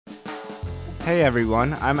Hey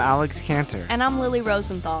everyone, I'm Alex Cantor. And I'm Lily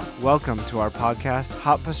Rosenthal. Welcome to our podcast,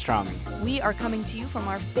 Hot Pastrami. We are coming to you from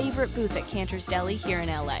our favorite booth at Cantor's Deli here in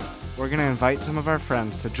LA. We're going to invite some of our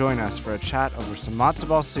friends to join us for a chat over some matzo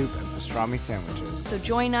ball soup and pastrami sandwiches. So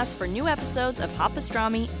join us for new episodes of Hot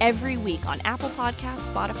Pastrami every week on Apple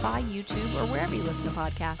Podcasts, Spotify, YouTube, or wherever you listen to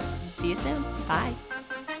podcasts. See you soon. Bye.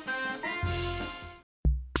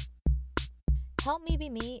 Help Me Be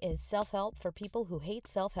Me is self-help for people who hate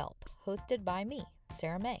self-help, hosted by me,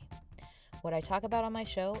 Sarah May. What I talk about on my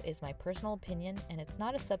show is my personal opinion, and it's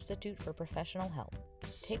not a substitute for professional help.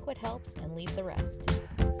 Take what helps and leave the rest.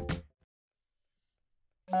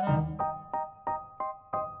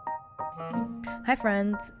 Hi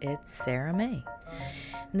friends, it's Sarah May.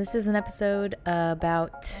 And this is an episode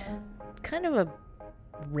about kind of a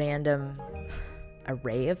random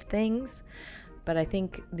array of things. But I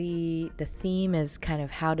think the theme is kind of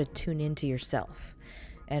how to tune into yourself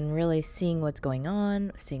and really seeing what's going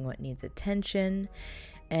on, seeing what needs attention.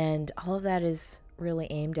 And all of that is really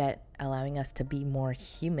aimed at allowing us to be more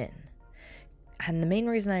human. And the main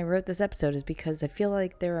reason I wrote this episode is because I feel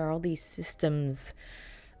like there are all these systems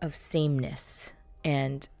of sameness,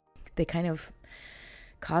 and they kind of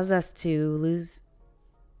cause us to lose,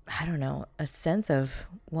 a sense of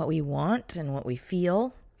what we want and what we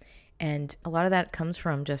feel. And a lot of that comes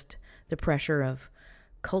from just the pressure of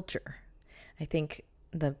culture. I think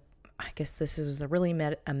this was really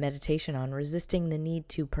a meditation on resisting the need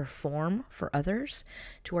to perform for others,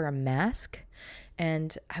 to wear a mask.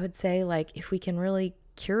 And I would say, if we can really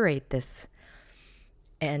curate this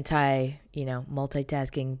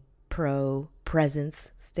multitasking,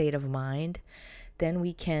 presence state of mind, then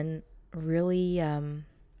we can really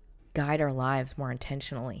guide our lives more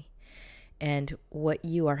intentionally. And what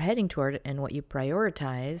you are heading toward and what you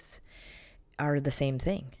prioritize are the same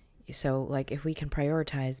thing. So if we can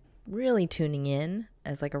prioritize really tuning in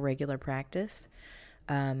as a regular practice,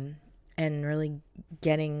 and really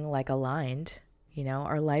getting aligned,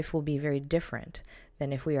 our life will be very different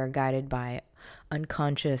than if we are guided by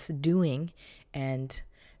unconscious doing and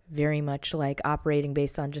very much operating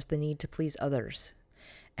based on just the need to please others.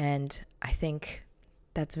 And I think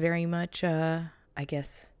that's very much, a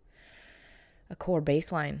core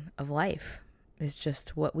baseline of life is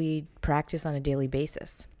just what we practice on a daily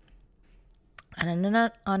basis. And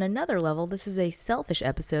on another level, this is a selfish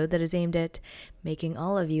episode that is aimed at making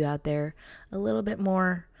all of you out there a little bit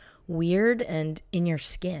more weird and in your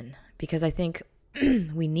skin, because I think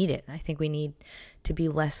we need it. I think we need to be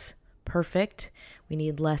less perfect. We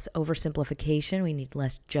need less oversimplification. We need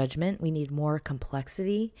less judgment. We need more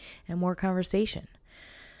complexity and more conversation.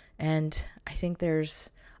 And I think there's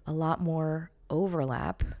a lot more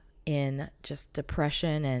overlap in just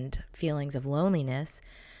depression and feelings of loneliness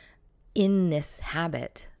in this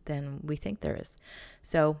habit than we think there is.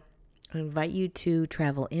 So I invite you to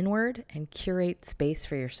travel inward and curate space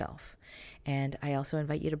for yourself. And I also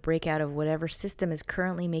invite you to break out of whatever system is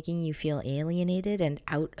currently making you feel alienated and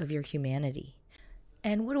out of your humanity.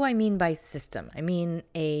 And what do I mean by system? I mean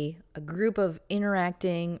a group of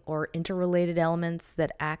interacting or interrelated elements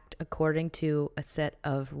that act according to a set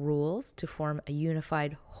of rules to form a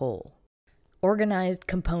unified whole. Organized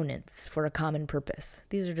components for a common purpose.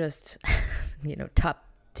 These are just, top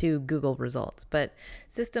 2 Google results. But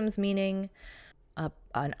systems meaning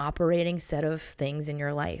an operating set of things in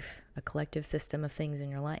your life, a collective system of things in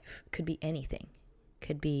your life. Could be anything.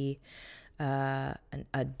 Could be a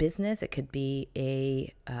business, it could be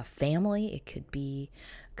a family, it could be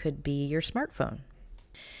your smartphone.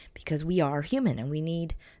 Because we are human and we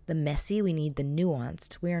need the messy, we need the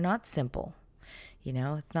nuanced. We are not simple.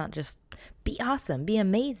 It's not just be awesome, be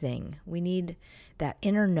amazing. We need that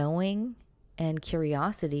inner knowing and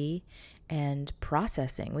curiosity and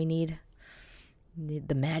processing. We need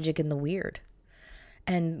the magic and the weird.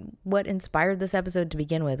 And what inspired this episode to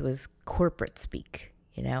begin with was corporate speak.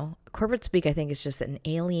 Corporate speak, I think, is just an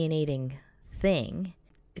alienating thing.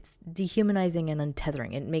 It's dehumanizing and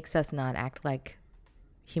untethering. It makes us not act like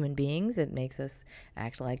human beings. It makes us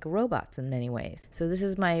act like robots in many ways. So this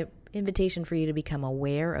is my invitation for you to become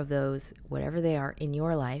aware of those, whatever they are in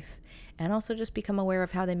your life, and also just become aware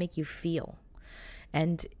of how they make you feel.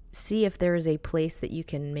 And see if there is a place that you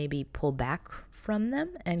can maybe pull back from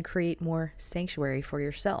them and create more sanctuary for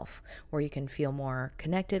yourself, where you can feel more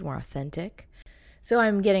connected, more authentic. So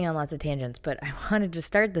I'm getting on lots of tangents, but I wanted to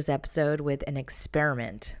start this episode with an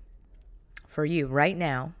experiment for you right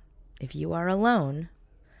now. If you are alone,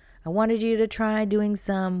 I wanted you to try doing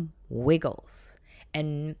some wiggles.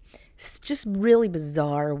 and just really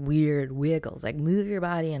bizarre, weird wiggles, like move your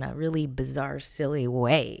body in a really bizarre, silly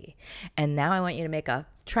way. And now I want you to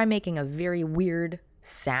try making a very weird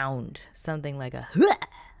sound, something like a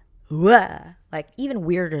wah, like even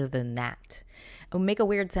weirder than that. And make a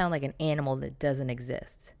weird sound like an animal that doesn't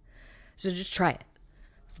exist. So just try it.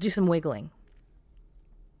 Let's do some wiggling.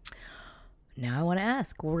 Now I want to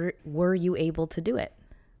ask, were you able to do it?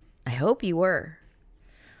 I hope you were.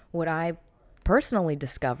 What I personally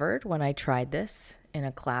discovered when I tried this in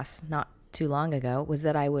a class not too long ago was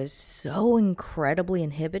that I was so incredibly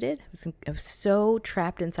inhibited. I was so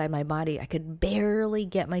trapped inside my body. I could barely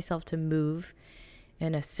get myself to move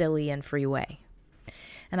in a silly and free way.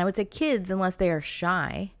 And I would say kids, unless they are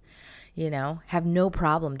shy, have no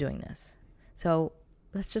problem doing this. So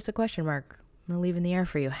that's just a question mark I'm going to leave in the air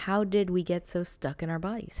for you. How did we get so stuck in our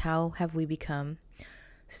bodies? How have we become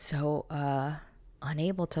so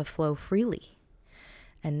unable to flow freely?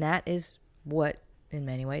 And that is what, in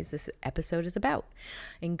many ways, this episode is about.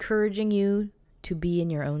 Encouraging you to be in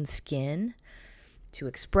your own skin, to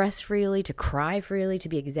express freely, to cry freely, to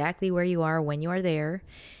be exactly where you are when you are there.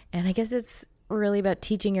 And I guess it's really about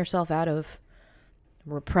teaching yourself out of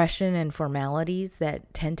repression and formalities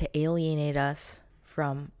that tend to alienate us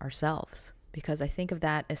from ourselves, because I think of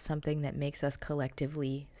that as something that makes us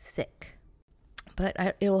collectively sick.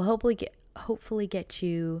 But it will hopefully get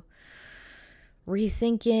you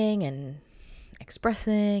rethinking and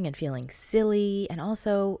expressing and feeling silly, and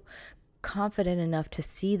also confident enough to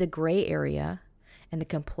see the gray area and the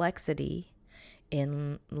complexity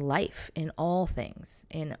in life, in all things,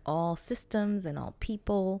 in all systems and all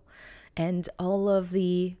people, and all of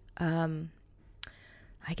the,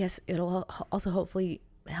 I guess it'll also hopefully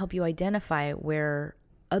help you identify where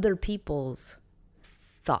other people's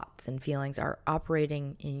thoughts and feelings are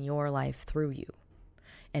operating in your life through you.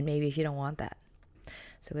 And maybe if you don't want that.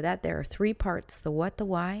 So with that, there are 3 parts: the what, the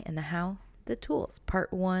why, and the how, the tools.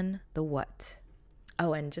 Part 1, the what.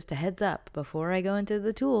 Oh, and just a heads up, before I go into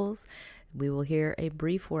the tools, we will hear a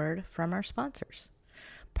brief word from our sponsors.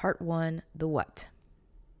 Part 1, the what.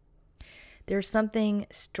 There's something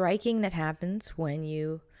striking that happens when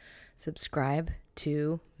you subscribe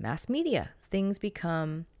to mass media. Things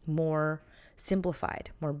become more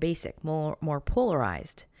simplified, more basic, more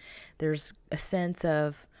polarized. There's a sense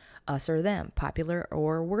of us or them, popular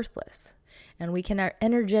or worthless. And we can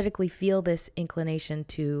energetically feel this inclination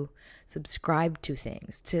to subscribe to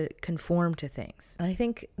things, to conform to things. And I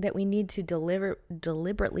think that we need to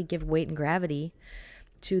deliberately give weight and gravity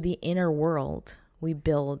to the inner world we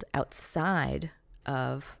build outside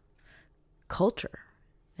of culture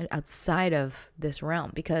and outside of this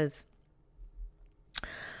realm, because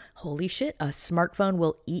holy shit, a smartphone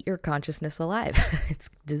will eat your consciousness alive.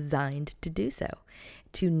 It's designed to do so,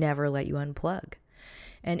 to never let you unplug.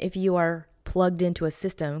 And if you are plugged into a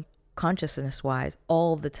system consciousness-wise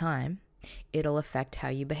all the time, it'll affect how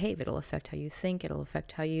you behave. It'll affect how you think. It'll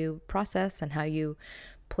affect how you process and how you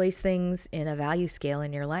place things in a value scale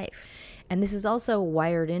in your life. And this is also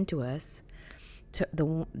wired into us, to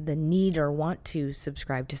the need or want to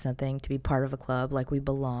subscribe to something, to be part of a club, like we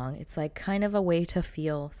belong. It's like kind of a way to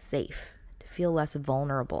feel safe, to feel less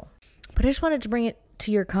vulnerable. But I just wanted to bring it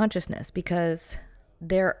to your consciousness, because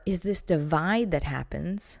there is this divide that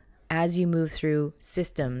happens as you move through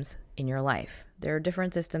systems in your life. There are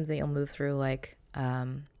different systems that you'll move through, like,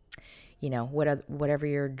 whatever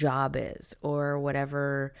your job is, or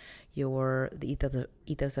whatever the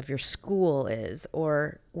ethos of your school is,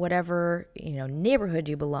 or whatever, neighborhood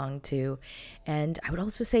you belong to. And I would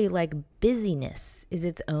also say, like, busyness is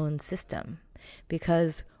its own system,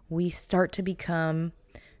 because we start to become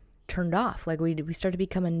turned off. Like we start to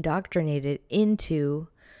become indoctrinated into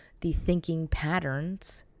the thinking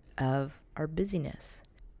patterns of our busyness.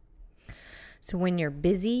 So when you're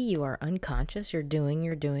busy, you are unconscious. You're doing,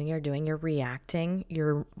 you're reacting.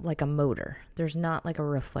 You're like a motor. There's not like a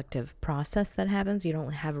reflective process that happens. You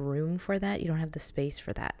don't have room for that. You don't have the space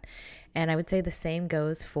for that. And I would say the same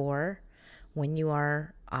goes for when you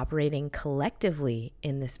are operating collectively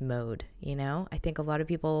in this mode. I think a lot of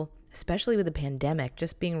people, especially with the pandemic,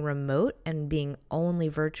 just being remote and being only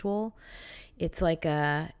virtual, it's like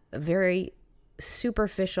a very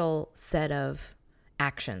superficial set of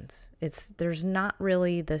actions. There's not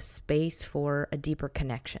really the space for a deeper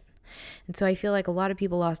connection. And so I feel like a lot of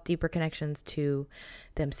people lost deeper connections to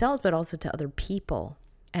themselves, but also to other people.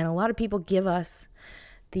 And a lot of people give us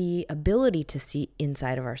the ability to see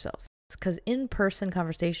inside of ourselves, because in-person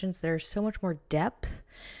conversations, there's so much more depth.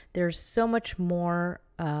 There's so much more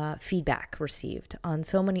feedback received on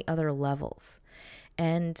so many other levels.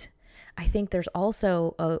 And I think there's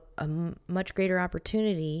also a much greater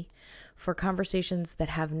opportunity for conversations that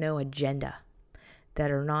have no agenda,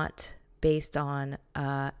 that are not based on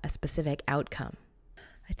a specific outcome.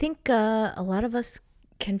 I think a lot of us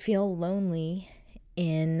can feel lonely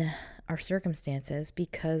in our circumstances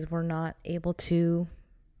because we're not able to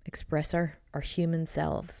express our human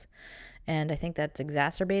selves. And I think that's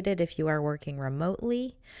exacerbated if you are working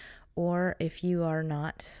remotely or if you are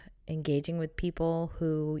not engaging with people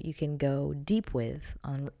who you can go deep with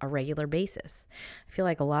on a regular basis. I feel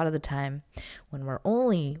like a lot of the time when we're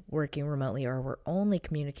only working remotely or we're only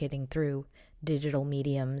communicating through digital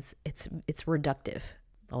mediums, it's reductive.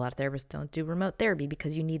 A lot of therapists don't do remote therapy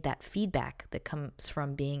because you need that feedback that comes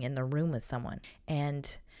from being in the room with someone.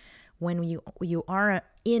 And when you are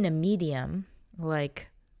in a medium like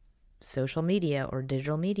social media or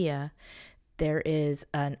digital media, there is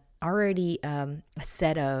an already a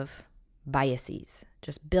set of biases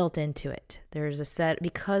just built into it. There's a set,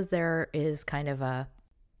 because there is kind of a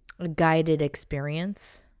guided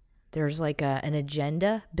experience, there's like an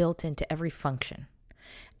agenda built into every function.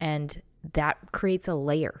 And that creates a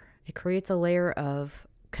layer. It creates a layer of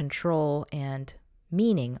control and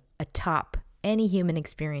meaning atop any human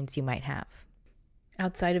experience you might have.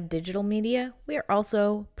 Outside of digital media, we are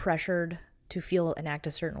also pressured to feel and act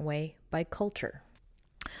a certain way by culture.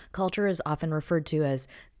 Culture is often referred to as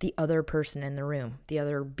the other person in the room, the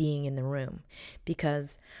other being in the room,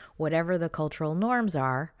 because whatever the cultural norms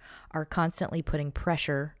are constantly putting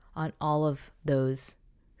pressure on all of those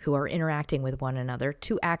who are interacting with one another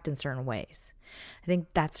to act in certain ways. I think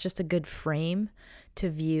that's just a good frame to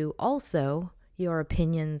view also your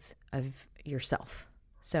opinions of yourself.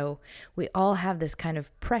 So we all have this kind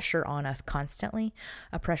of pressure on us constantly,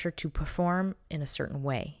 a pressure to perform in a certain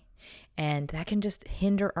way. And that can just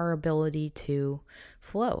hinder our ability to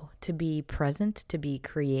flow, to be present, to be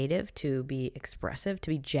creative, to be expressive, to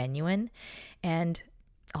be genuine. And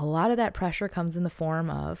a lot of that pressure comes in the form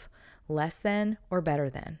of less than or better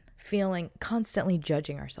than, feeling, constantly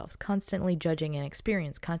judging ourselves, constantly judging an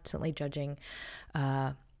experience, constantly judging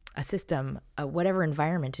a system, whatever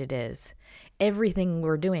environment it is. Everything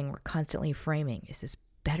we're doing, we're constantly framing. Is this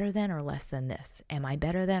better than or less than this? Am I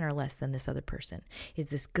better than or less than this other person? Is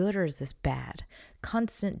this good or is this bad?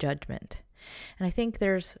 Constant judgment. And I think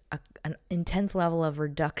there's an intense level of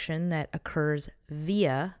reduction that occurs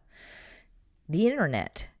via the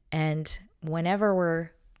internet. And whenever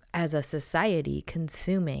we're, as a society,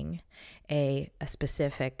 consuming a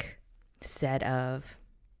specific set of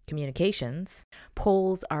communications,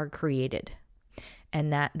 poles are created.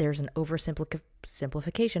 And that there's an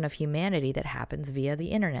oversimplification of humanity that happens via the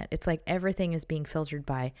internet. It's like everything is being filtered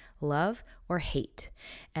by love or hate.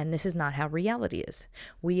 And this is not how reality is.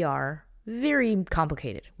 We are very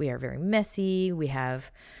complicated. We are very messy. We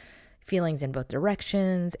have feelings in both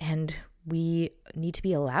directions. And we need to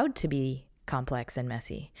be allowed to be complex and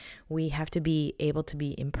messy. We have to be able to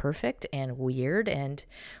be imperfect and weird. And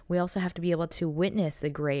we also have to be able to witness the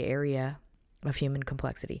gray area of human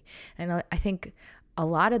complexity. And I think a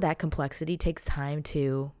lot of that complexity takes time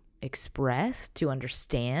to express, to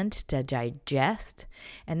understand, to digest,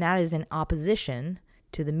 and that is in opposition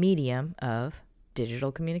to the medium of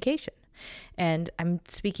digital communication. And I'm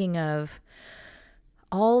speaking of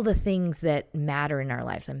all the things that matter in our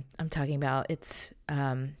lives. I'm talking about it's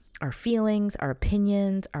our feelings, our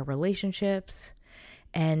opinions, our relationships,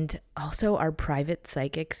 and also our private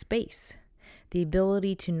psychic space. The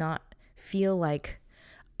ability to not feel like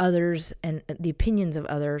others and the opinions of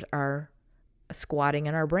others are squatting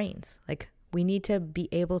in our brains. Like, we need to be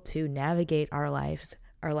able to navigate our lives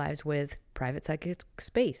with private psychic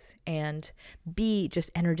space and be just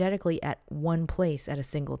energetically at one place at a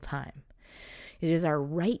single time. It is our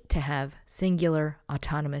right to have singular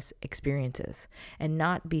autonomous experiences and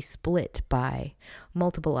not be split by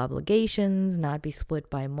multiple obligations, not be split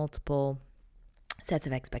by multiple sets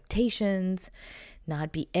of expectations,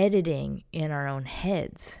 not be editing in our own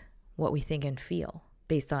heads what we think and feel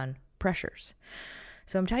based on pressures.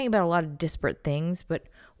 So I'm talking about a lot of disparate things, but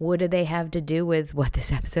what do they have to do with what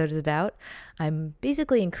this episode is about? I'm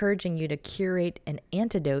basically encouraging you to curate an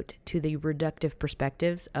antidote to the reductive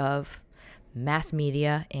perspectives of mass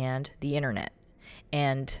media and the internet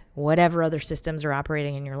and whatever other systems are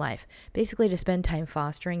operating in your life. Basically, to spend time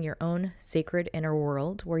fostering your own sacred inner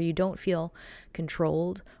world where you don't feel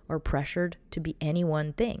controlled or pressured to be any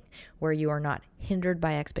one thing, where you are not hindered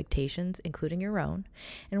by expectations, including your own,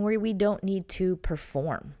 and where we don't need to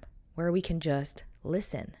perform, where we can just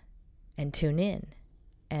listen and tune in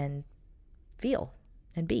and feel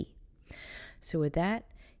and be. So with that,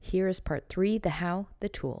 here is part 3, the how, the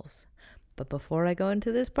tools. But before I go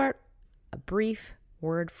into this part, a brief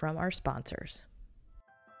word from our sponsors.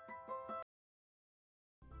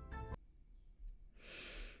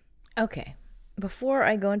 Okay, before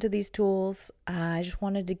I go into these tools, I just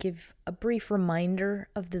wanted to give a brief reminder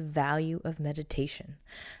of the value of meditation.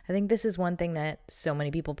 I think this is one thing that so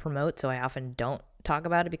many people promote, so I often don't talk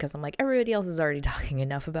about it because I'm like, everybody else is already talking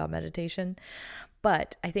enough about meditation.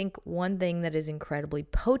 But I think one thing that is incredibly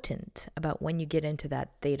potent about when you get into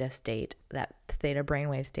that theta state, that theta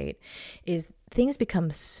brainwave state, is things become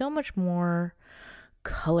so much more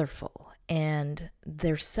colorful, and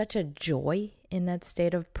there's such a joy in that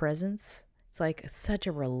state of presence. It's like such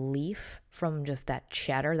a relief from just that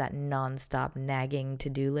chatter, that nonstop nagging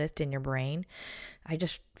to-do list in your brain. I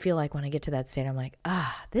just feel like when I get to that state, I'm like,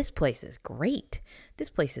 this place is great. This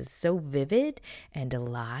place is so vivid and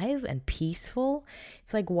alive and peaceful.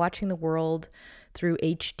 It's like watching the world through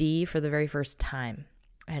HD for the very first time.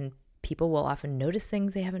 And people will often notice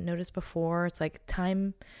things they haven't noticed before. It's like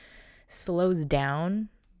time slows down,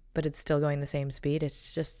 but it's still going the same speed.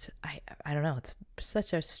 It's just, I don't know, it's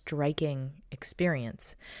such a striking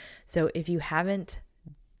experience. So if you haven't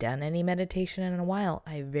done any meditation in a while,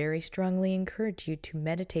 I very strongly encourage you to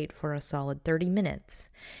meditate for a solid 30 minutes.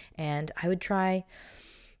 And I would try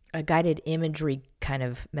a guided imagery kind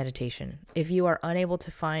of meditation. If you are unable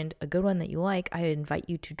to find a good one that you like, I invite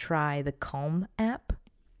you to try the Calm app.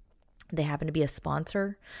 They happen to be a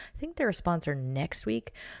sponsor. I think they're a sponsor next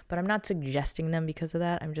week, but I'm not suggesting them because of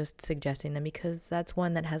that. I'm just suggesting them because that's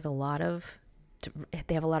one that has they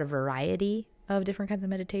have a lot of variety of different kinds of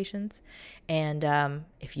meditations. And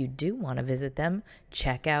if you do want to visit them,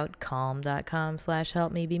 check out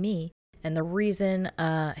calm.com/helpmebeme. And the reason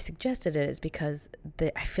I suggested it is because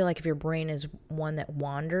I feel like if your brain is one that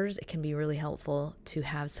wanders, it can be really helpful to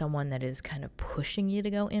have someone that is kind of pushing you to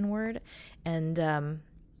go inward. And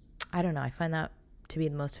I don't know. I find that to be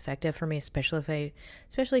the most effective for me, especially if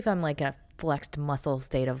I'm like in a flexed muscle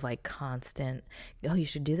state of like constant, oh, you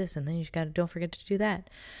should do this, and then you don't forget to do that.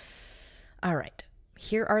 All right,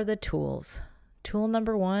 here are the tools. Tool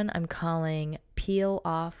number 1, I'm calling peel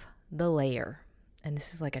off the layer. And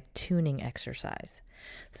this is like a tuning exercise.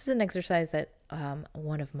 This is an exercise that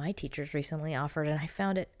one of my teachers recently offered, and I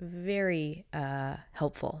found it very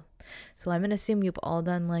helpful. So I'm going to assume you've all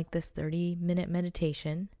done like this 30-minute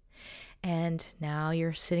meditation. And now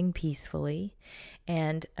you're sitting peacefully,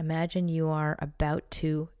 and imagine you are about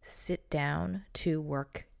to sit down to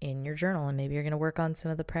work in your journal, and maybe you're going to work on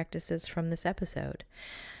some of the practices from this episode.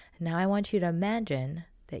 Now I want you to imagine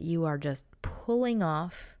that you are just pulling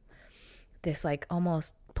off this like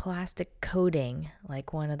almost plastic coating,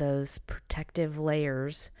 like one of those protective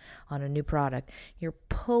layers on a new product. You're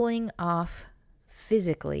pulling off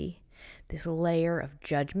physically this layer of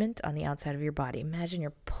judgment on the outside of your body. Imagine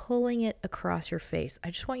you're pulling it across your face. I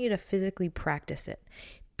just want you to physically practice it.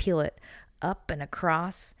 Peel it up and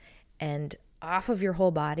across and off of your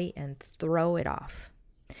whole body and throw it off.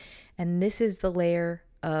 And this is the layer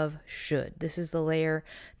of should. This is the layer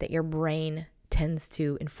that your brain tends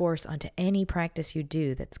to enforce onto any practice you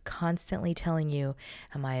do that's constantly telling you,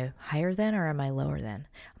 am I higher than or am I lower than?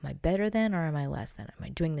 Am I better than or am I less than? Am I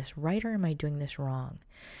doing this right or am I doing this wrong?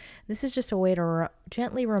 This is just a way to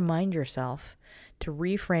gently remind yourself to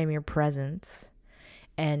reframe your presence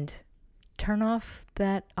and turn off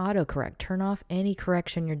that autocorrect. Turn off any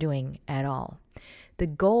correction you're doing at all. The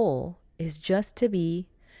goal is just to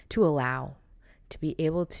allow, to be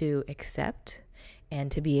able to accept and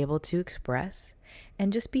to be able to express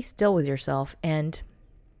and just be still with yourself and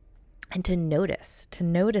to notice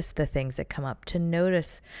the things that come up, to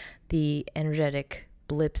notice the energetic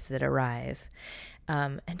blips that arise.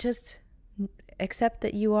 And just accept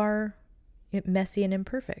that you are messy and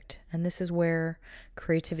imperfect. And this is where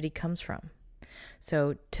creativity comes from.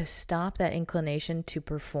 So to stop that inclination to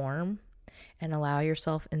perform and allow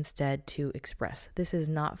yourself instead to express. This is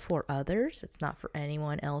not for others. It's not for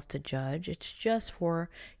anyone else to judge. It's just for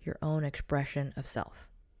your own expression of self.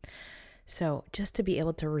 So just to be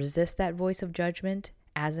able to resist that voice of judgment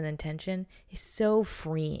as an intention is so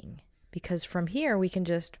freeing, because from here we can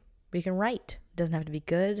write. It doesn't have to be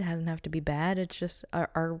good. It doesn't have to be bad. It's just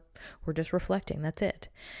we're just reflecting. That's it.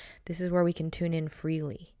 This is where we can tune in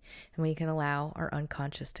freely and we can allow our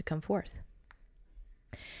unconscious to come forth.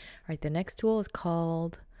 All right, the next tool is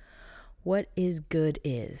called What is Good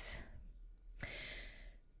Is.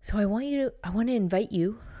 So I want to invite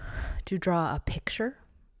you to draw a picture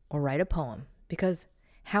or write a poem, because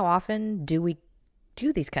how often do we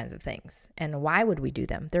do these kinds of things, and why would we do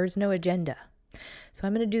them? There's no agenda. So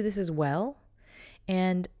I'm going to do this as well.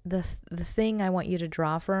 And the thing I want you to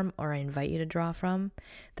draw from, or I invite you to draw from,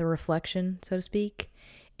 the reflection, so to speak,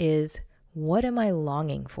 is What am I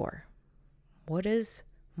longing for? What does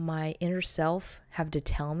my inner self have to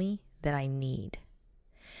tell me that I need?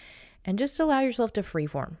 And just allow yourself to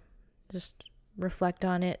freeform. Just reflect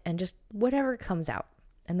on it and just whatever comes out.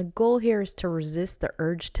 And the goal here is to resist the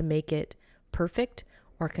urge to make it perfect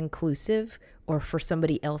or conclusive or for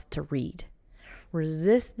somebody else to read.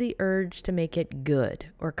 Resist the urge to make it good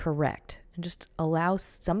or correct and just allow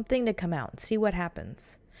something to come out and see what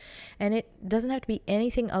happens. And it doesn't have to be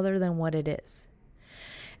anything other than what it is.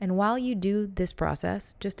 And while you do this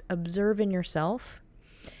process, just observe in yourself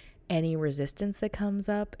any resistance that comes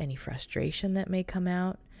up, any frustration that may come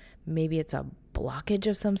out. Maybe it's a blockage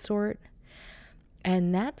of some sort.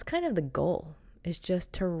 And that's kind of the goal, is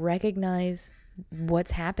just to recognize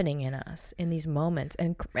what's happening in us in these moments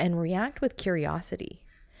and react with curiosity.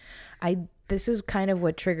 This is kind of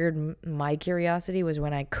what triggered my curiosity, was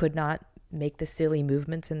when I could not make the silly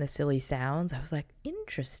movements and the silly sounds. I was like,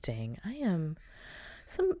 interesting.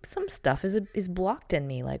 Some stuff is blocked in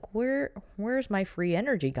me. Like, where's my free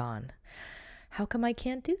energy gone? How come I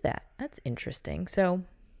can't do that? That's interesting. So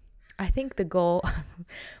I think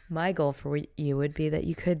my goal for you would be that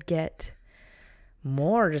you could get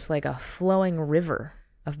more just like a flowing river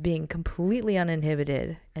of being completely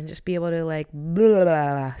uninhibited and just be able to like blah, blah,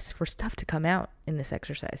 blah, for stuff to come out in this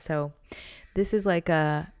exercise. So this is like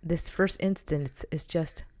this first instance is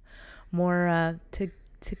just more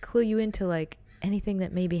to clue you into like anything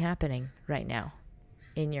that may be happening right now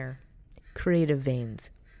in your creative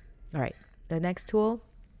veins. All right, the next tool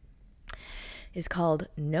is called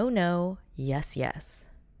No, No, Yes, Yes.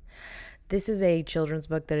 This is a children's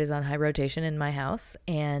book that is on high rotation in my house,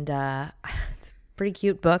 and it's a pretty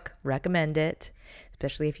cute book. Recommend it,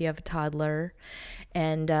 especially if you have a toddler.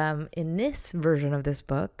 And in this version of this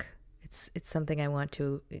book, it's something I want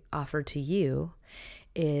to offer to you.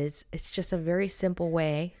 It's just a very simple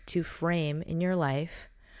way to frame in your life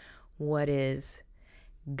what is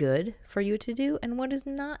good for you to do and what is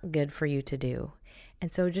not good for you to do.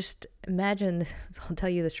 And so just imagine this. I'll tell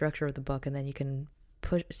you the structure of the book, and then you can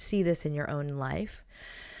see this in your own life.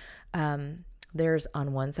 There's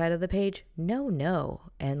on one side of the page, no,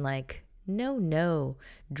 and like no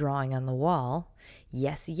drawing on the wall,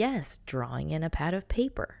 yes, drawing in a pad of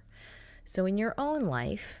paper. So in your own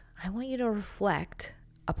life, I want you to reflect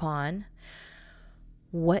upon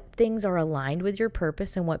what things are aligned with your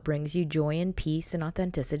purpose and what brings you joy and peace and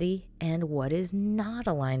authenticity, and what is not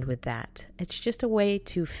aligned with that. It's just a way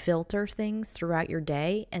to filter things throughout your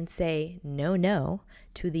day and say no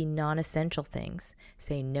to the non-essential things.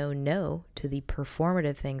 Say no to the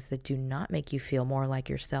performative things that do not make you feel more like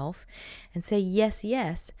yourself, and say yes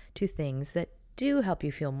to things that do help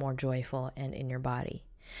you feel more joyful and in your body.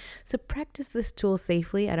 So practice this tool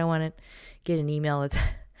safely. I don't want to get an email that's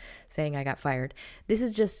saying I got fired. This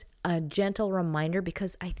is just a gentle reminder,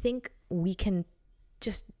 because I think we can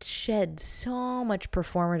just shed so much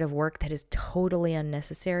performative work that is totally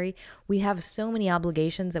unnecessary. We have so many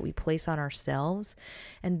obligations that we place on ourselves,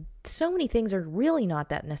 and so many things are really not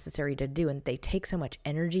that necessary to do, and they take so much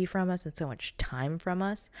energy from us and so much time from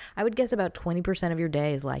us. I would guess about 20% of your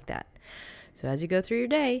day is like that. So as you go through your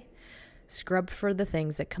day, scrub for the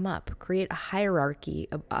things that come up. Create a hierarchy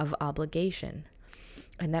of obligation.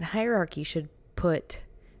 And that hierarchy should put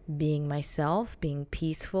being myself, being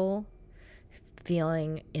peaceful,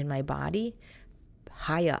 feeling in my body,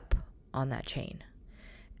 high up on that chain.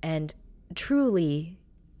 And truly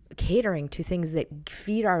catering to things that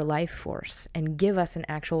feed our life force and give us an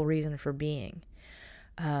actual reason for being.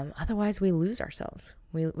 Otherwise, we lose ourselves.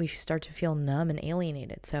 We start to feel numb and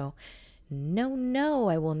alienated. So no,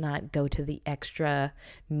 I will not go to the extra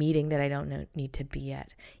meeting that I don't need to be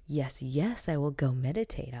at. Yes, I will go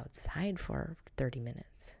meditate outside for 30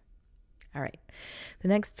 minutes. All right. The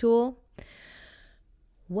next tool,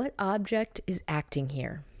 what object is acting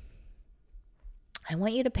here? I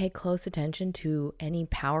want you to pay close attention to any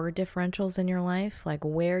power differentials in your life, like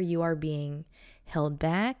where you are being held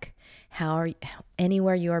back,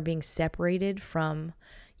 anywhere you are being separated from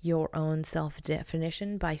your own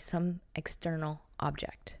self-definition by some external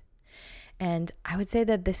object. And I would say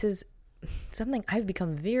that this is something I've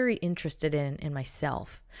become very interested in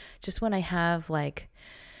myself. Just when I have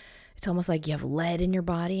it's almost like you have lead in your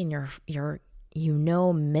body and you're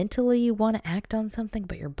mentally you want to act on something,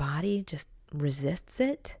 but your body just resists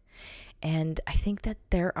it. And I think that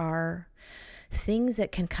there are things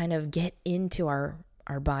that can kind of get into our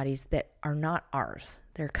bodies that are not ours.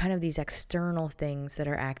 They're kind of these external things that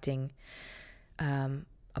are acting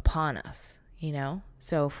upon us,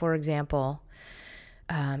 So, for example,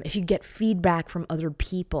 if you get feedback from other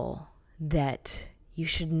people that you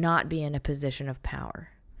should not be in a position of power,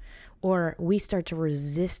 Or we start to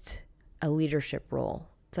resist a leadership role.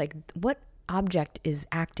 It's like, what object is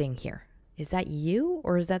acting here? Is that you,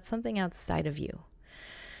 or is that something outside of you?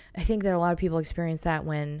 I think that a lot of people experience that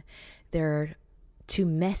when they're too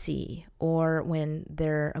messy, or when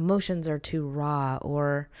their emotions are too raw,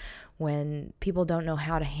 or when people don't know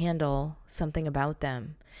how to handle something about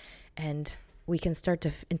them. And we can start to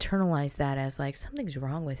internalize that as like, something's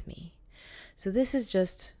wrong with me. So this is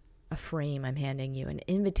just a frame I'm handing you, an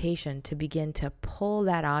invitation to begin to pull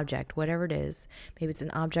that object, whatever it is. Maybe it's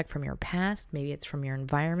an object from your past, maybe it's from your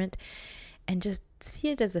environment, and just see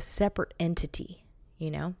it as a separate entity,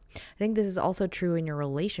 I think this is also true in your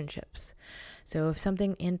relationships. So if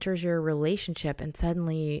something enters your relationship and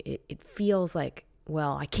suddenly it feels like,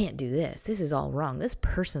 well, I can't do this. This is all wrong. This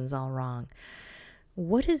person's all wrong.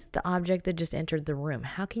 What is the object that just entered the room?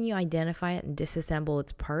 How can you identify it and disassemble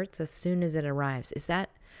its parts as soon as it arrives? Is that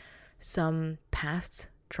some past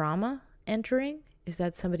trauma entering? Is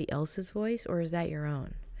that somebody else's voice, or is that your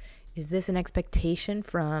own? Is this an expectation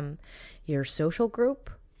from your social group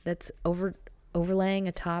that's overlaying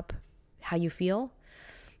atop how you feel?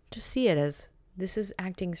 Just see it as, this is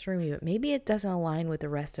acting through me, but maybe it doesn't align with the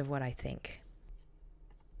rest of what I think.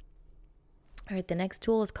 All right, the next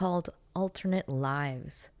tool is called alternate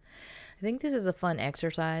lives. I think this is a fun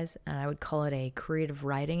exercise, and I would call it a creative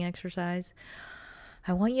writing exercise.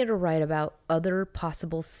 I want you to write about other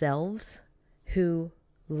possible selves who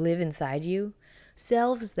live inside you,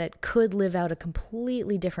 selves that could live out a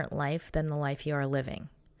completely different life than the life you are living.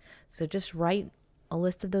 So just write a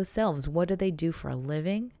list of those selves. What do they do for a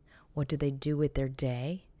living? What do they do with their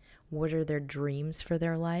day? What are their dreams for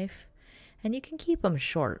their life? And you can keep them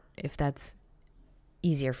short if that's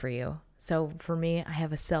easier for you. So for me, I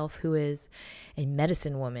have a self who is a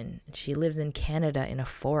medicine woman. She lives in Canada in a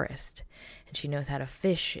forest, and she knows how to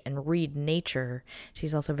fish and read nature.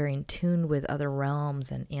 She's also very in tune with other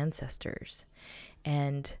realms and ancestors.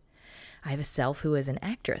 And I have a self who is an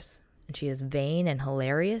actress, and she is vain and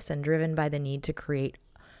hilarious and driven by the need to create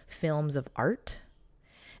films of art.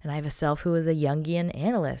 And I have a self who is a Jungian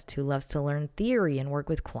analyst who loves to learn theory and work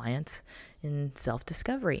with clients in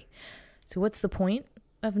self-discovery. So what's the point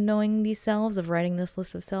of knowing these selves, of writing this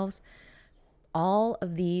list of selves? All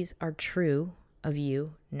of these are true of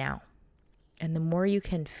you now. And the more you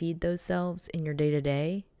can feed those selves in your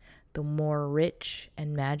day-to-day, the more rich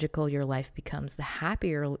and magical your life becomes, the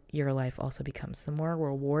happier your life also becomes, the more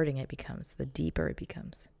rewarding it becomes, the deeper it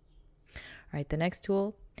becomes. All right, the next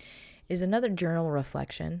tool is another journal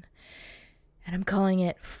reflection, and I'm calling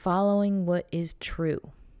it Following What Is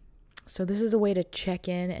True. So this is a way to check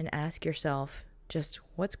in and ask yourself just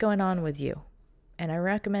what's going on with you. And I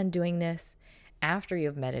recommend doing this after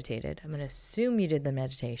you've meditated. I'm going to assume you did the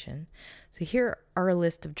meditation. So here are a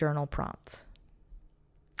list of journal prompts.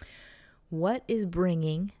 What is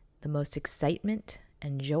bringing the most excitement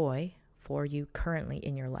and joy for you currently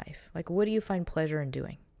in your life? Like, what do you find pleasure in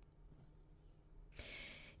doing?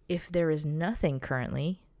 If there is nothing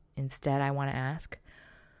currently, instead I want to ask,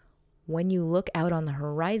 when you look out on the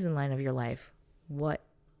horizon line of your life, what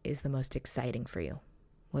is the most exciting for you?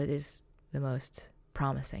 What is the most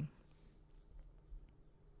promising?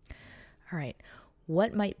 All right,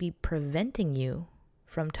 what might be preventing you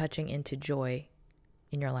from touching into joy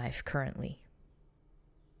in your life currently?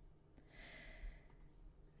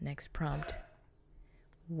 Next prompt,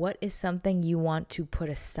 what is something you want to put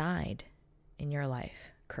aside in your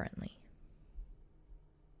life currently?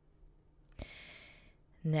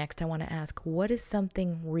 Next, I want to ask, what is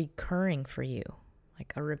something recurring for you?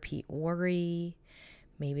 Like a repeat worry,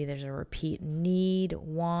 maybe there's a repeat need,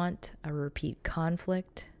 want, a repeat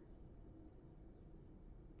conflict.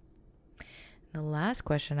 The last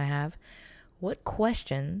question I have, what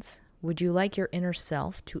questions would you like your inner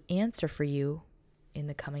self to answer for you in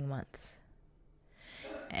the coming months?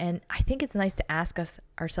 And I think it's nice to ask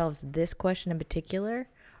ourselves this question in particular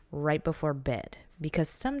right before bed, because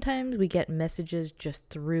sometimes we get messages just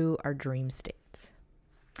through our dream states.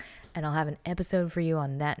 And I'll have an episode for you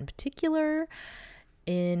on that in particular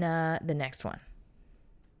in the next one.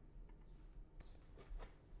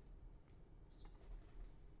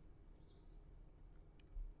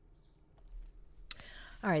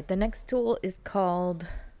 All right, the next tool is called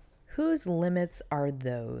Whose Limits Are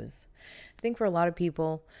Those? I think for a lot of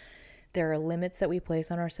people, there are limits that we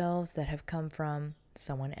place on ourselves that have come from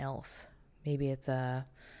someone else. Maybe it's a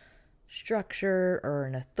structure or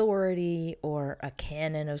an authority or a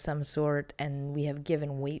canon of some sort, and we have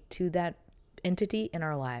given weight to that entity in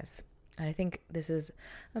our lives. And I think this is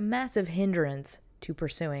a massive hindrance to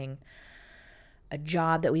pursuing a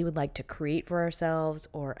job that we would like to create for ourselves,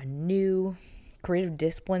 or a new creative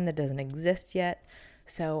discipline that doesn't exist yet.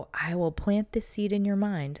 So I will plant this seed in your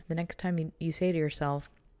mind the next time you say to yourself,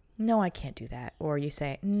 no, I can't do that. Or you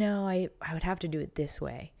say, no, I would have to do it this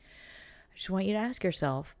way. I just want you to ask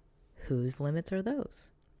yourself, whose limits are those?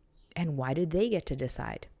 And why do they get to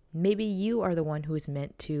decide? Maybe you are the one who is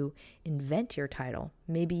meant to invent your title.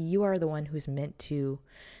 Maybe you are the one who's meant to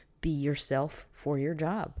be yourself for your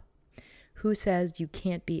job. Who says you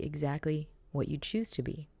can't be exactly what you choose to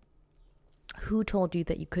be? Who told you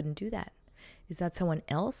that you couldn't do that? Is that someone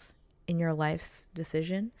else in your life's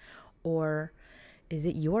decision, or is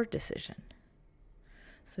it your decision?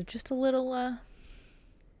 So just a little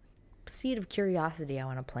seed of curiosity I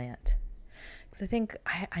want to plant. Because I think,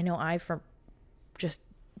 I know from just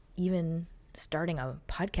even starting a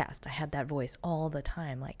podcast, I had that voice all the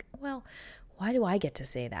time. Like, well, why do I get to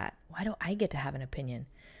say that? Why do I get to have an opinion?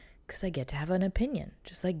 Because I get to have an opinion,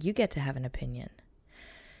 just like you get to have an opinion.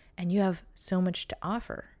 And you have so much to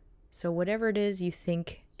offer. So whatever it is you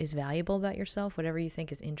think is valuable about yourself, whatever you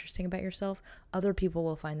think is interesting about yourself, other people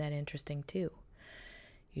will find that interesting too.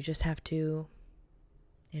 You just have to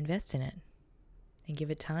invest in it and give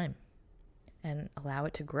it time and allow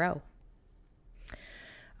it to grow.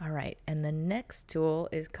 All right. And the next tool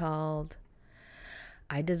is called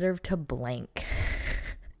I Deserve to Blank.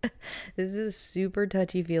 This is a super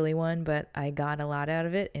touchy-feely one, but I got a lot out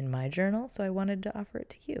of it in my journal, so I wanted to offer it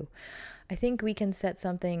to you. I think we can set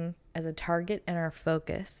something as a target and our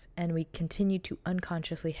focus, and we continue to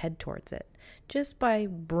unconsciously head towards it just by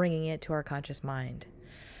bringing it to our conscious mind.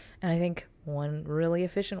 And I think one really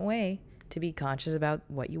efficient way to be conscious about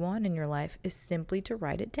what you want in your life is simply to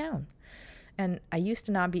write it down. And I used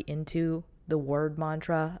to not be into the word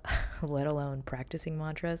mantra, let alone practicing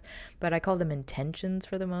mantras, but I call them intentions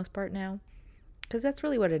for the most part now, because that's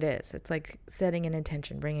really what it is. It's like setting an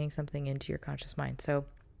intention, bringing something into your conscious mind. So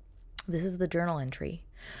this is the journal entry.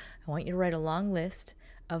 I want you to write a long list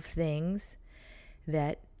of things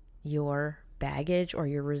that your baggage or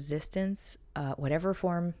your resistance, whatever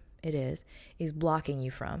form it is blocking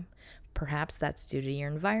you from. Perhaps that's due to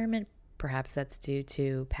your environment. Perhaps that's due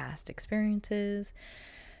to past experiences,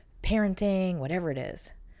 parenting, whatever it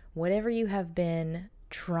is. Whatever you have been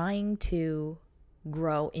trying to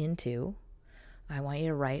grow into, I want you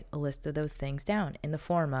to write a list of those things down in the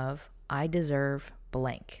form of, I deserve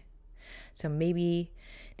blank. So maybe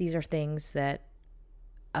these are things that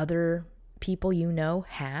other people you know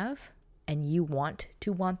have, and you want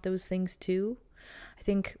those things too. I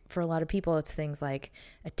think for a lot of people, it's things like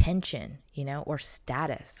attention, or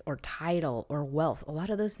status or title or wealth. A lot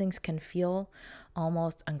of those things can feel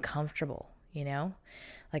almost uncomfortable,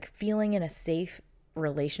 like feeling in a safe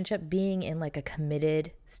relationship, being in like a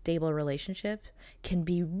committed, stable relationship can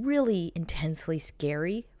be really intensely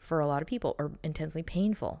scary for a lot of people, or intensely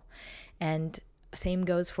painful. And same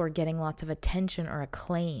goes for getting lots of attention or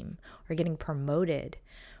acclaim, or getting promoted,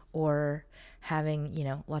 or having,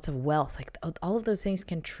 lots of wealth. Like all of those things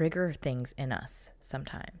can trigger things in us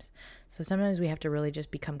sometimes. So sometimes we have to really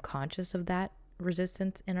just become conscious of that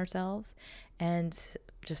resistance in ourselves and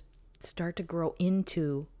just start to grow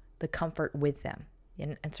into the comfort with them,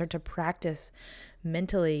 and start to practice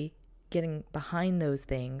mentally getting behind those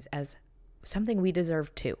things as something we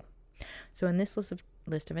deserve too. So in this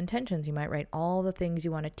list of intentions, you might write all the things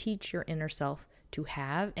you want to teach your inner self to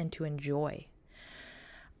have and to enjoy.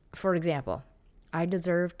 For example, I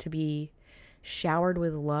deserve to be showered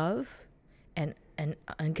with love and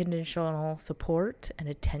unconditional support and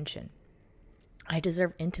attention. I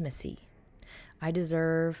deserve intimacy. I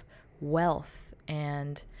deserve wealth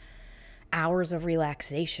and hours of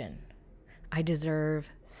relaxation. I deserve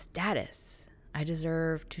status. I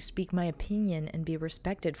deserve to speak my opinion and be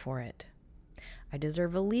respected for it. I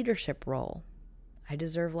deserve a leadership role. I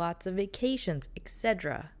deserve lots of vacations,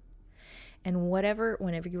 etc. And whenever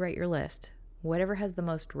you write your list, whatever has the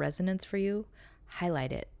most resonance for you,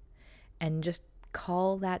 highlight it and just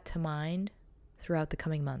call that to mind throughout the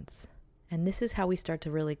coming months. And this is how we start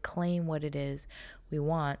to really claim what it is we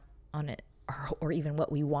want on it, or even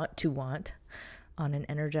what we want to want on an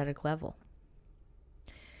energetic level.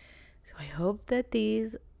 So I hope that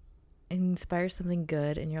these inspire something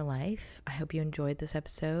good in your life. I hope you enjoyed this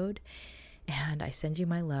episode, and I send you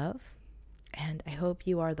my love. And I hope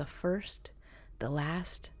you are the first, the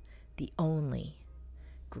last, the only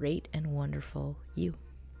great and wonderful you.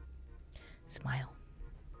 Smile.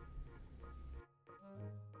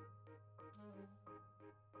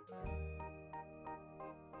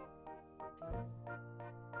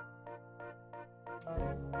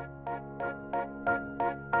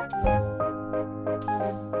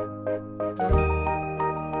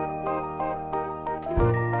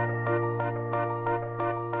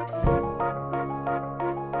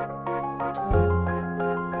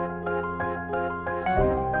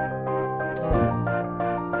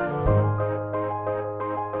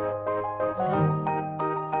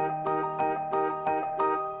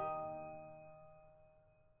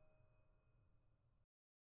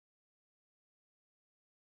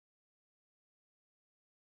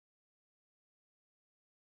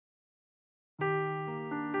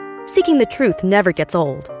 Seeking the truth never gets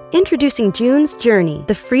old. Introducing June's Journey,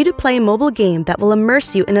 the free-to-play mobile game that will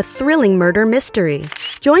immerse you in a thrilling murder mystery.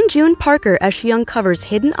 Join June Parker as she uncovers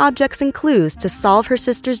hidden objects and clues to solve her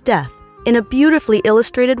sister's death in a beautifully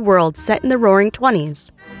illustrated world set in the Roaring '20s.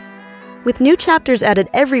 With new chapters added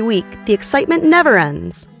every week, the excitement never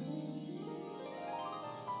ends.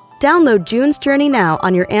 Download June's Journey now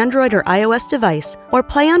on your Android or iOS device, or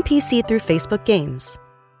play on PC through Facebook Games.